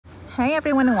Hey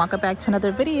everyone, and welcome back to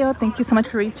another video. Thank you so much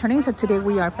for returning. So today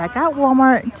we are back at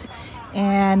Walmart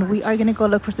and we are gonna go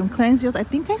look for some clearance deals. I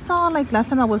think I saw, like last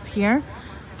time I was here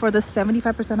for the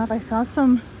 75% off, I saw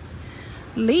some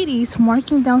ladies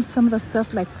marking down some of the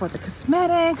stuff, like for the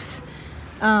cosmetics,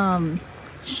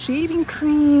 shaving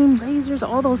cream, razors,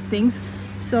 all those things.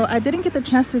 So I didn't get the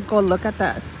chance to go look at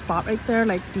that spot right there,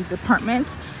 like the department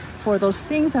for those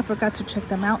things. I forgot to check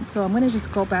them out, so I'm gonna just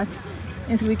go back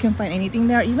and see if we can find anything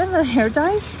there. Even the hair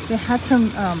dyes, they had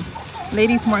some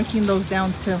ladies marking those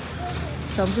down too.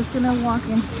 So I'm just gonna walk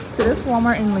into this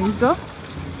Walmart in Leesville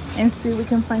and see if we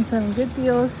can find some good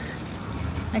deals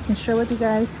I can share with you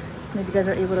guys. Maybe you guys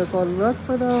are able to go look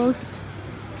for those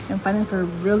and find them for a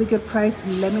really good price.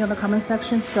 Let me know in the comment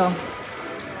section. So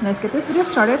let's get this video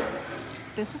started.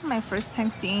 This is my first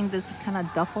time seeing this kind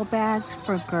of duffel bags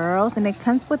for girls, and it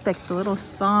comes with like the little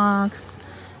socks.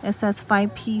 It says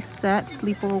 5-piece set,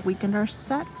 sleepover weekender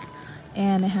set,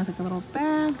 and it has like a little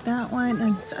bag, that one,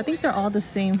 and I think they're all the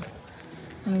same.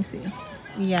 Let me see.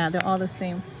 Yeah, they're all the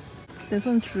same. This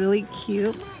one's really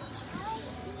cute.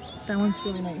 That one's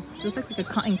really nice. This looks like a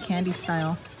cotton candy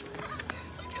style.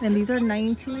 And these are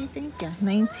 19, I think. Yeah,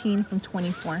 19 from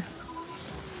 24.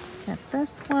 Got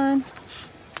this one.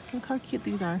 Look how cute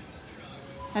these are.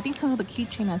 I think it comes with a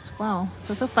keychain as well.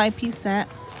 So it's a 5-piece set.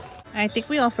 I think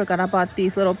we all forgot about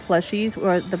these little plushies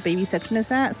where the baby section is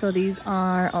at. So these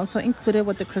are also included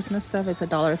with the Christmas stuff. It's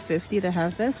 $1.50 to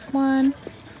have this one.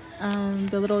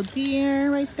 The little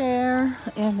deer right there.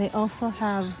 And they also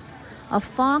have a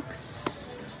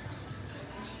fox.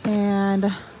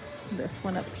 And this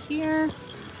one up here.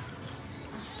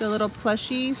 The little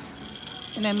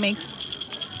plushies. And it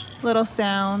makes little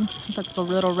sounds. It's like a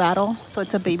little rattle. So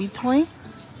it's a baby toy.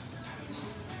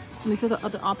 And these are the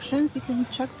other options you can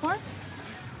check for.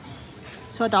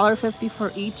 So $1.50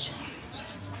 for each.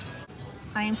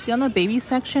 I am still in the baby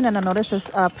section, and I noticed this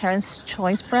Parents'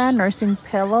 Choice brand nursing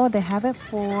pillow. They have it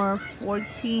for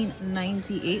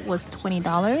 $14.98, was $20.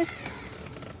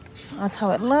 That's how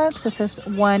it looks. It says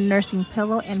one nursing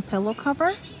pillow and pillow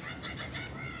cover.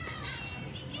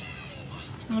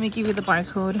 Let me give you the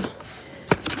barcode.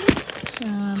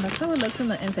 That's how it looks on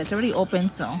the inside. It's already open,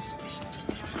 so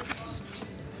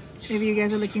if you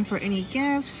guys are looking for any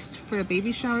gifts for a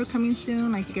baby shower coming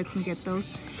soon, like, you guys can get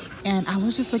those. And I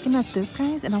was just looking at this,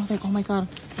 guys, and I was like, oh my god,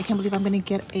 I can't believe I'm gonna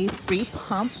get a free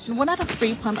pump. Well, not a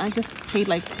free pump, I just paid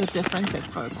like the difference, like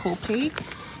for a copay,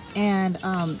 and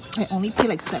I only paid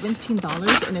like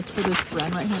 $17, and it's for this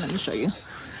brand right here. Let me show you.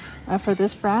 For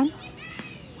this brand,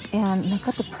 and look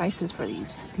at the prices for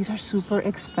these. These are super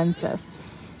expensive,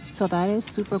 so that is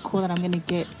super cool that I'm gonna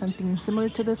get something similar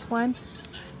to this one.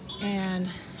 And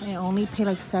I only paid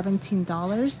like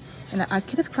 $17, and I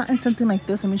could have gotten something like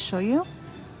this. Let me show you.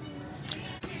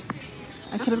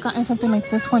 I could have gotten something like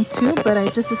this one too, but I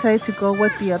just decided to go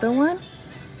with the other one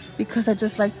because I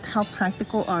just liked how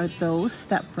practical are those,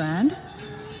 that brand,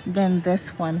 than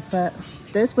this one. But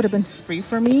this would have been free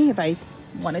for me if I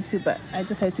wanted to, but I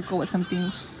decided to go with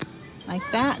something like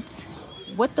that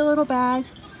with the little bag,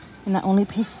 and I only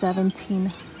paid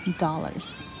 $17.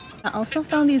 I also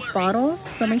found these bottles,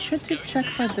 so make sure to check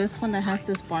for this one that has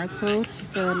this barcode.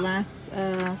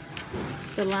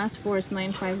 The last four is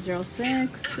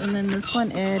 9506, and then this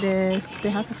one, it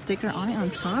has a sticker on it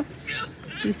on top.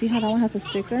 You see how that one has a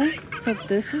sticker? So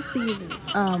this is the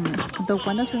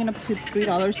one that's bringing up to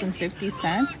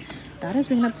 $3.50. That is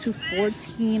bringing up to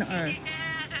 $14 or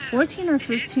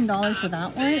 $15 for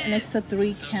that one, and it's the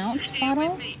 3-count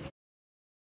bottle.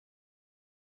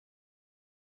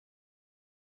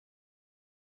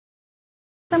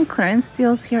 Some clearance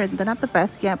deals here. They're not the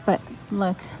best yet, but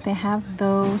look, they have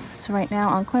those right now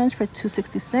on clearance for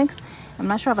 $2.66. I'm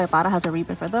not sure if Ibotta has a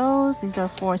rebate for those. These are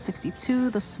 $4.62.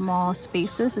 The small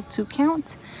spaces, the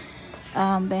 2-count.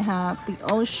 They have the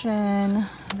Ocean,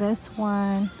 this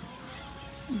one,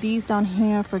 these down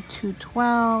here for $2.12.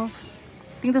 I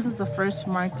think this is the first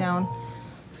markdown,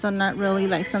 so not really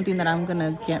like something that I'm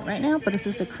gonna get right now, but this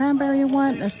is the cranberry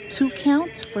one, a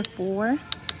 2-count for $4.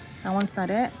 That one's not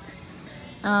it.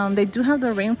 They do have the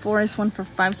Rainforest one for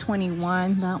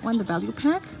 $5.21. That one, the value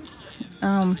pack.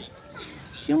 A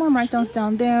few more markdowns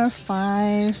down there.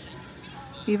 $5.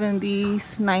 Even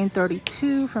these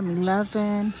 $9.32 from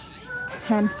 $11.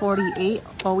 $10.48.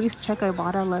 Always check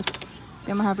Ibotta. Look,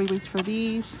 they might have rebates for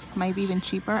these. Might be even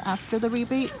cheaper after the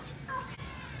rebate.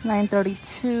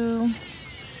 $9.32.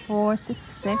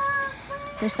 $4.66.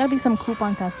 There's gotta be some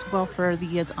coupons as well for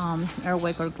the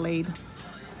Airwick or Glade.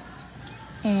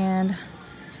 And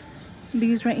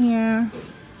these right here,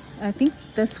 I think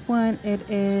this one, it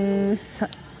is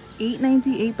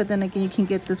 $8.98, but then again you can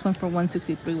get this one for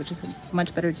 $163, which is a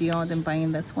much better deal than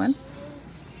buying this one.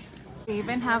 They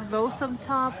even have those up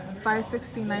top,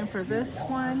 $5.69 for this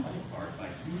one.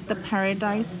 It's the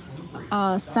Paradise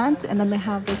scent, and then they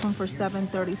have this one for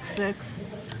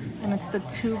 $7.36, and it's the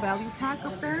 2 value pack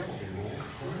up there.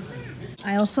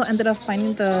 I also ended up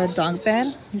finding the dog bed.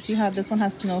 You see how this one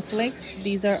has snowflakes?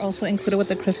 These are also included with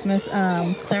the Christmas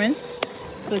clearance.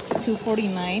 So it's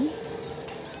 $2.49.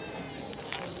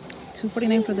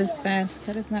 $2.49 for this bed.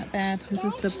 That is not bad. This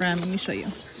is the brand. Let me show you.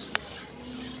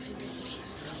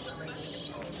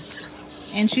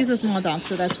 And she's a small dog,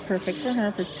 so that's perfect for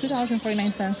her. For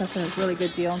 $2.49, that's a really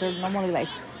good deal. They're normally like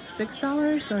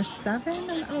 $6 or $7. I'm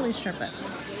not really sure, but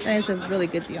that is a really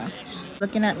good deal.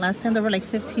 Looking at last time, they were like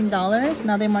 $15.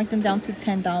 Now they marked them down to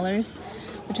 $10,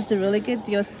 which is a really good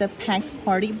deal. It's the Packed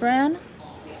Party brand.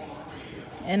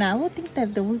 And I would think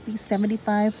that there would be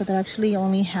 $75, but they're actually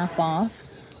only half off.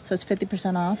 So it's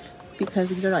 50% off because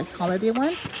these are like holiday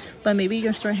ones. But maybe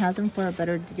your store has them for a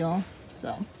better deal.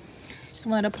 So just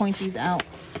wanted to point these out.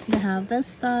 They have this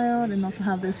style and also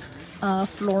have this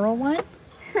floral one.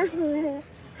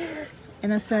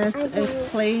 And it says it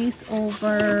plays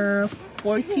over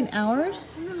 14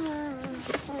 hours.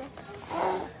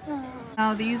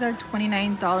 Now these are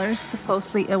 $29.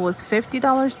 Supposedly it was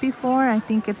 $50 before. I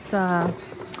think it's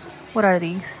what are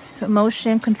these?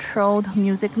 Motion controlled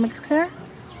music mixer.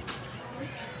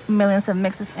 Millions of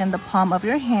mixes in the palm of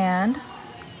your hand.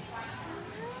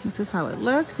 This is how it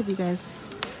looks. If you guys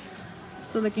are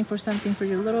still looking for something for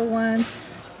your little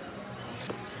ones.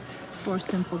 4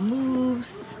 simple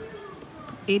moves.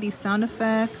 80 sound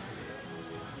effects.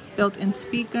 Built-in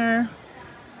speaker.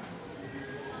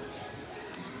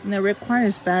 And it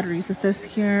requires batteries. It says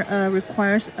here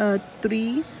requires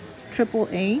 3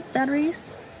 AAA batteries.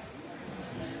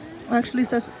 Well, actually it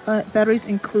says batteries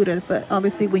included, but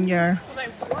obviously when you're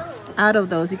out of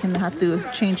those, you can have to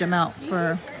change them out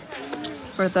for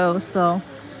those. So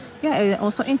yeah, it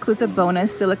also includes a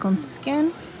bonus silicone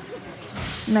skin,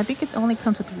 and I think it only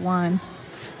comes with one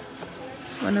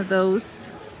of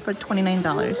those for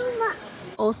 $29.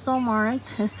 Also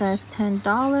marked, it says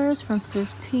 $10 from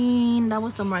 $15. That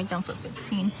was the markdown for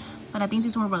 $15, but I think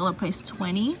these were regular price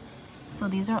 $20. So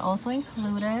these are also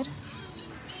included,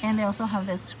 and they also have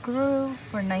this screw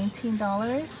for $19.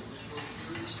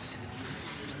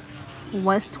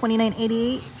 Was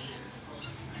 $29.88,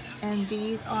 and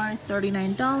these are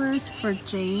 $39 for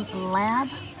J Lab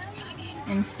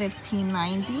and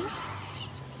 $15.90.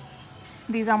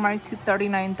 These are marked to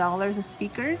 $39 of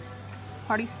speakers,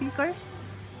 party speakers.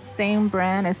 Same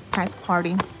brand as Packed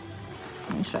Party.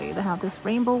 Let me show you. They have this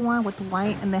rainbow one with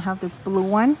white, and they have this blue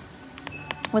one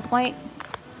with white.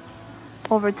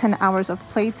 Over 10 hours of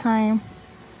playtime.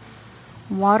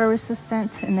 Water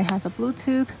resistant, and it has a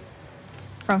Bluetooth.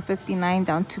 From $59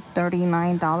 down to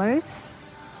 $39.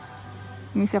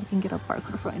 Let me see if I can get a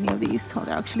barcode for any of these. So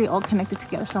they're actually all connected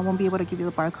together, so I won't be able to give you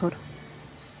the barcode.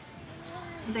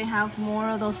 They have more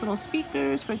of those little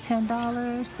speakers for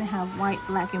 $10. They have white,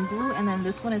 black, and blue, and then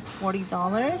this one is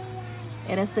 $40.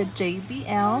 It is a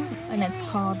JBL, and it's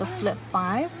called the Flip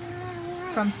 5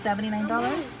 from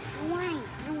 $79.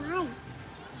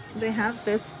 They have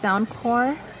this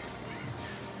Soundcore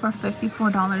for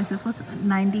 $54. This was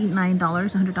 $99,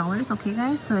 $100. Okay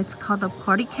guys, so it's called the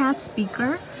PartyCast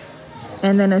speaker,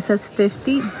 and then it says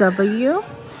 50W.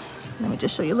 Let me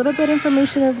just show you a little bit of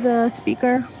information of the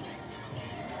speaker.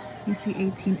 You see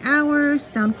 18 hours,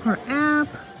 Soundcore app,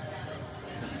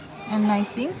 and I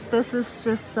think this is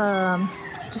just a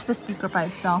speaker by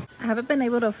itself. I haven't been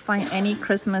able to find any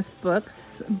Christmas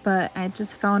books, but I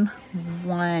just found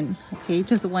one. Okay,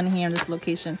 just one here in this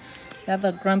location. They have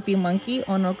a Grumpy Monkey,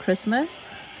 Oh No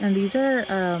Christmas, and these are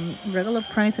regular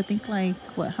price. I think like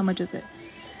what? How much is it?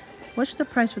 What's the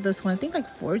price for this one? I think like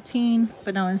 14,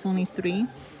 but now it's only 3.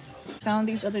 Found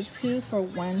these other 2 for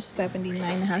 $179.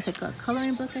 It has like a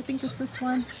coloring book. I think it's this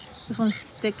one. This one's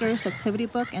stickers, activity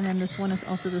book, and then this one is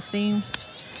also the same.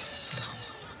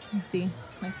 Let's see,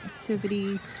 like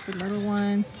activities for little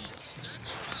ones,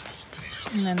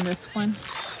 and then this one.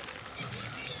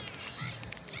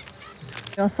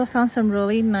 We also found some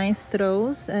really nice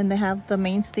throws, and they have the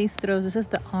mainstays throws. This is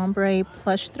the ombre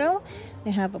plush throw.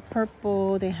 They have a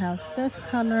purple, they have this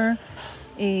color,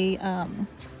 a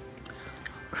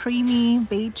creamy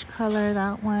beige color,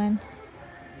 that one,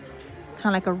 kind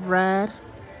of like a red,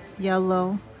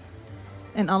 yellow,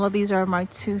 and all of these are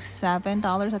marked to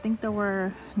 $7. I think there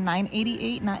were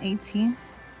 $9.88, not 18.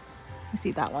 You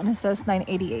see that one, it says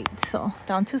 $9.88, so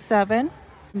down to $7.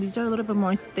 These are a little bit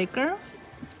more thicker,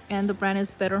 and the brand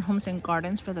is Better Homes and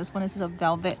Gardens. For this one, this is a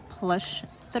velvet plush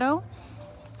throw,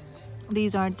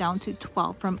 These are down to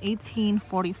 12 from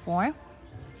 1844.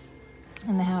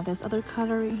 And they have this other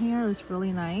color right here. It's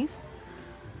really nice.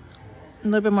 A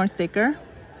little bit more thicker.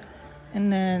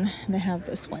 And then they have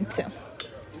this one too.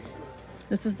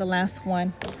 This is the last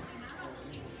one.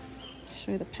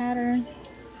 Show you the pattern.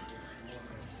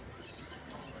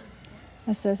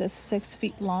 It says it's 6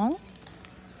 feet long.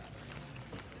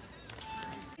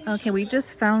 Okay, we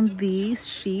just found these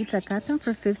sheets. I got them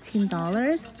for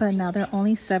 $15, but now they're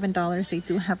only $7. They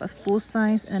do have a full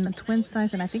size and a twin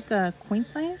size, and I think a queen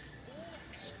size.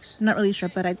 I'm not really sure,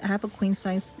 but I have a queen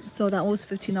size, so that was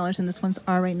 $15, and this one's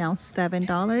are right now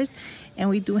 $7. And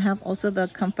we do have also the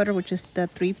comforter, which is the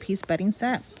 3-piece bedding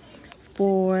set,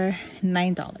 for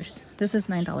 $9. This is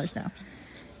 $9 now,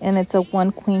 and it's a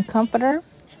 1 queen comforter,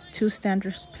 2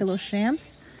 standard pillow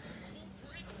shams.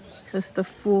 So it's the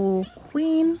full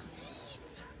queen,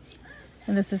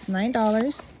 and this is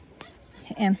 $9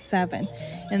 and $7.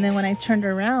 And then when I turned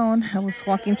around, I was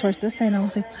walking towards this side, and I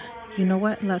was like, you know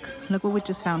what? Look what we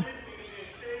just found.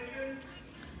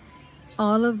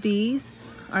 All of these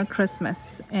are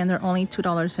Christmas, and they're only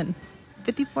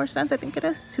 $2.54. I think it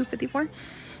is $2.54.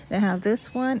 They have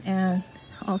this one and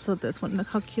also this one. Look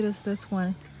how cute is this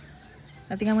one.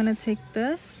 I think I'm gonna take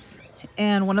this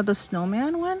and one of the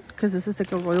snowman one, because this is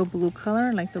like a royal blue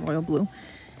color, like the royal blue.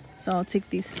 So I'll take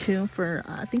these two for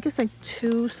I think it's like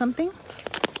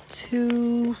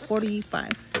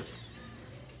 $2.45.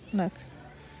 Look,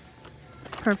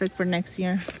 perfect for next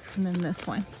year. And then this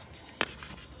one.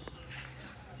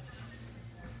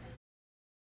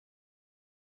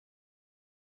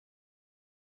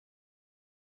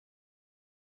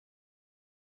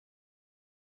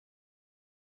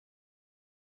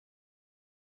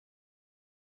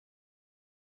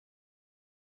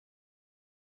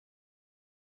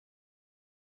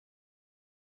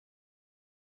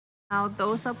 Now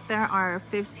those up there are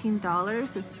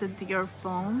 $15. It's the deer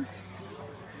foams.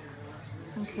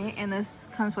 Okay, and this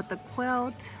comes with the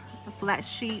quilt, a flat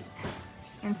sheet,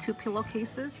 and 2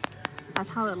 pillowcases. That's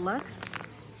how it looks.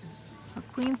 A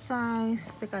queen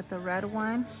size. They got the red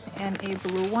one and a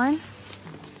blue one.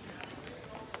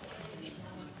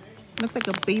 Looks like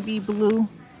a baby blue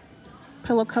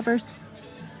pillow covers.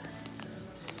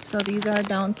 So these are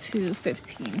down to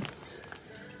 $15.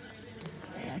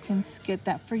 I can get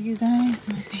that for you guys.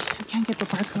 Let me see. I can't get the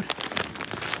barcode.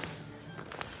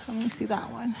 Let me see that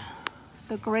one.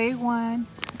 The gray one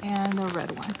and the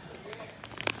red one.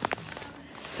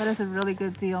 That is a really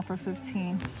good deal for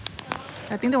 $15.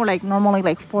 I think they were like normally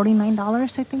like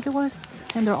 $49, I think it was.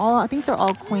 And they're all, I think they're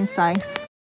all queen size.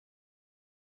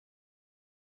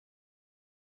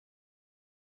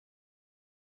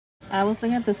 I was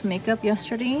looking at this makeup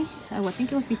yesterday. I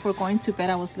think it was before going to bed.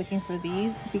 I was looking for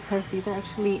these because these are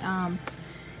actually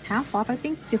half off, I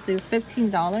think, because they're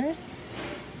 $15.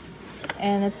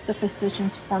 And it's the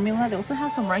Physicians Formula. They also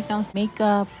have some markdowns.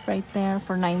 Makeup right there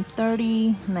for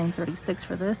 $9.30, $9.36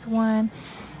 for this one.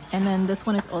 And then this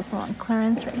one is also on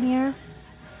clearance right here,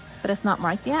 but it's not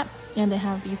marked yet. And they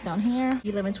have these down here,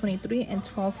 $11.23 and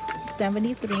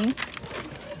 $12.73.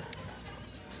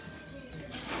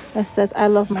 It says, I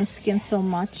love my skin so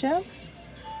much.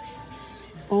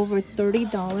 Over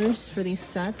 $30 for these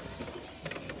sets.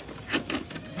 I'll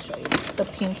show you the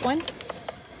pink one.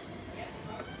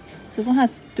 So this one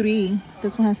has 3.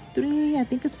 This one has 3. I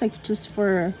think it's like just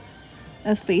for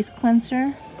a face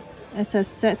cleanser. It says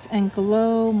Set and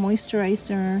Glow,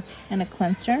 moisturizer, and a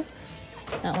cleanser.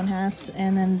 That one has.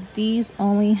 And then these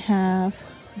only have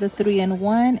the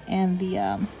 3-in-1 and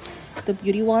the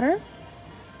beauty water.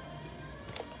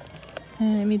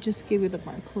 And let me just give you the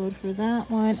barcode for that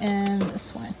one and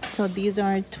this one. So these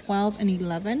are 12 and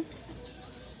 11.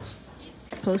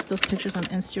 Post those pictures on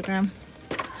Instagram.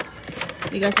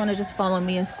 If you guys want to just follow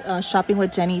me as Shopping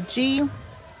with Jenny G,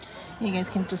 you guys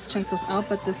can just check those out.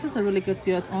 But this is a really good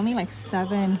deal. It's only like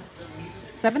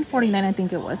 $7.49, I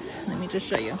think it was. Let me just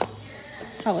show you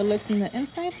how it looks in the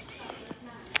inside.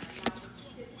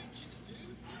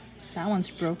 That one's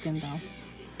broken though.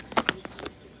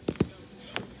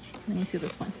 Let me see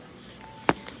this one.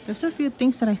 There's a few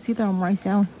things that I see that are marked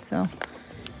down, so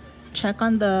check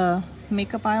on the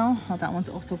makeup aisle. Oh, that one's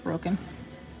also broken.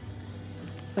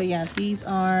 But yeah, these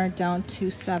are down to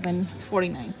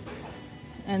 $7.49,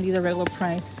 and these are regular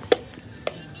price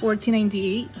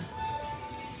 $14.98.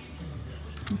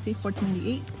 You see,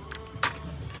 $14.98.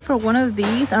 For one of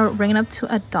these, I ran up to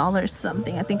 $1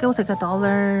 something. I think it was like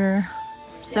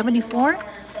 $1.74.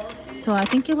 So I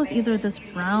think it was either this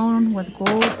brown with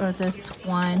gold or this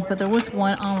one, but there was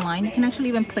one online. You can actually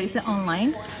even place it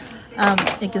online.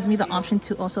 It gives me the option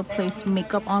to also place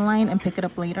makeup online and pick it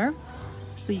up later.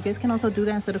 So you guys can also do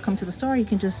that instead of come to the store. You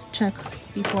can just check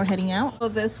before heading out. So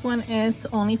this one is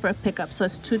only for a pickup, so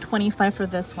it's $2.25 for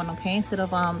this one, okay? Instead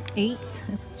of $8,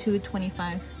 it's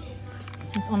 $2.25.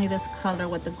 It's only this color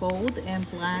with the gold and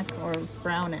black or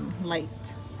brown and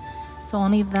light. So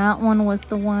only that one was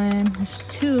the one. There's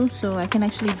two, so I can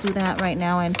actually do that right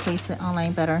now and place it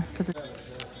online better. Because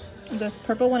this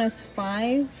purple one is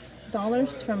 $5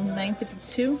 from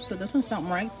 $9.52. So this one's not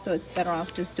marked, so it's better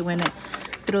off just doing it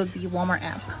through the Walmart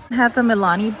app. I have the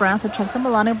Milani brand, so check the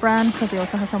Milani brand because they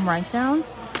also have some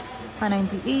write-downs.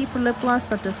 $5.98 for lip gloss,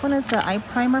 but this one is an eye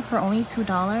primer for only $2.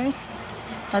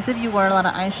 That's if you wear a lot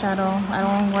of eyeshadow. I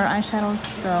don't wear eyeshadows,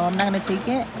 so I'm not gonna take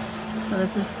it. So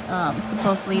this is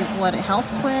supposedly what it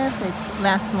helps with. It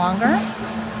lasts longer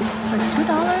for $2.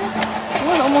 It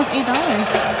was almost $8.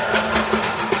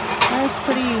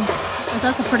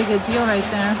 That's a pretty good deal right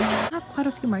there. I have quite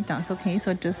a few markdowns, okay?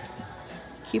 So just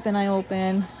keep an eye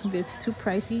open. If it's too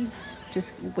pricey,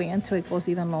 just wait until it goes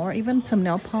even lower. Even some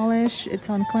nail polish, it's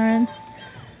on clearance.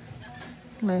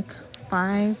 Like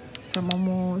 $5 from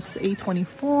almost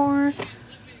 $8.24.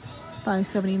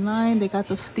 $5.79. They got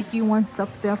the sticky ones up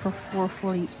there for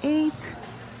 $4.48.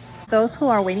 Those who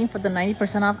are waiting for the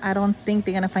 90% off, I don't think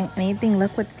they're gonna find anything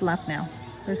liquids left now.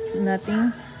 There's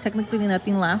nothing, technically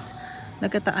nothing left.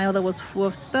 Look at the aisle that was full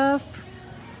of stuff.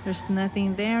 There's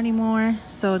nothing there anymore.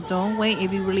 So don't wait.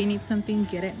 If you really need something,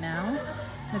 get it now.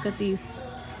 Look at these.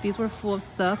 These were full of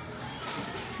stuff.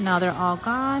 Now they're all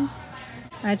gone.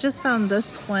 I just found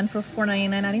this one for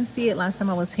 $4.99. I didn't see it last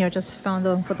time I was here. Just found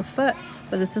the one for the foot,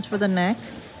 but this is for the neck.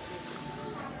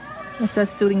 It says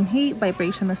soothing heat,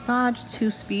 vibration massage, 2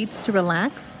 speeds to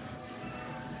relax.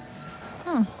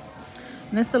 And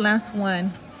that's the last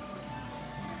one.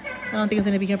 I don't think it's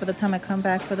gonna be here by the time I come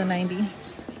back for the 90.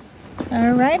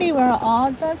 Alrighty, we're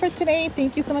all done for today.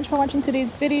 Thank you so much for watching today's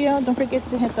video. Don't forget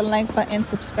to hit the like button,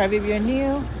 subscribe if you're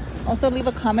new. Also leave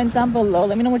a comment down below.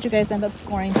 Let me know what you guys end up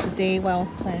scoring today while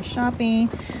planning shopping.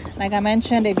 Like I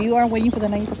mentioned, if you are waiting for the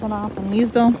 90% off in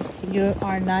Leesville, you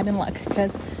are not in luck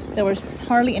because there was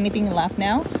hardly anything left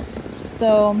now.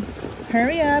 So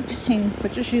hurry up and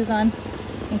put your shoes on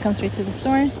and come straight to the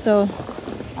store. So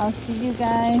I'll see you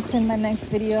guys in my next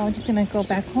video. I'm just gonna go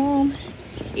back home,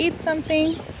 eat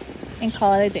something, and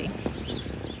call it a day.